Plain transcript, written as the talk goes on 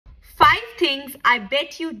things I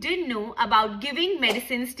bet you didn't know about giving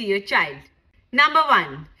medicines to your child. Number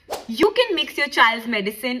 1. You can mix your child's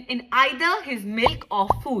medicine in either his milk or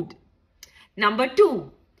food. Number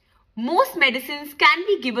 2. Most medicines can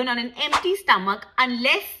be given on an empty stomach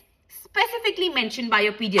unless specifically mentioned by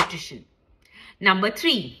your pediatrician. Number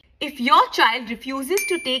 3. If your child refuses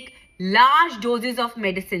to take large doses of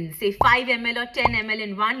medicine, say 5 ml or 10 ml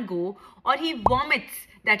in one go, or he vomits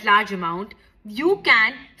that large amount, you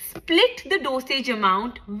can split the dosage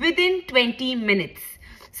amount within 20 minutes.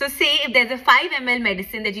 So say if there's a 5 ml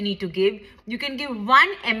medicine that you need to give, you can give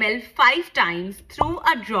 1 ml 5 times through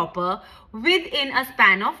a dropper within a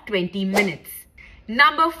span of 20 minutes.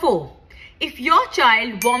 Number 4. If your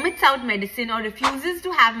child vomits out medicine or refuses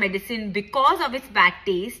to have medicine because of its bad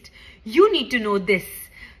taste, you need to know this.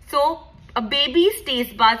 So, a baby's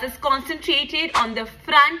taste buds is concentrated on the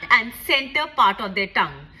front and center part of their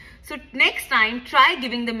tongue. So, next time, try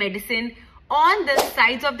giving the medicine on the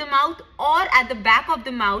sides of the mouth or at the back of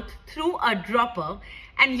the mouth through a dropper,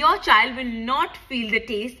 and your child will not feel the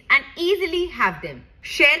taste and easily have them.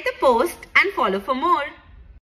 Share the post and follow for more.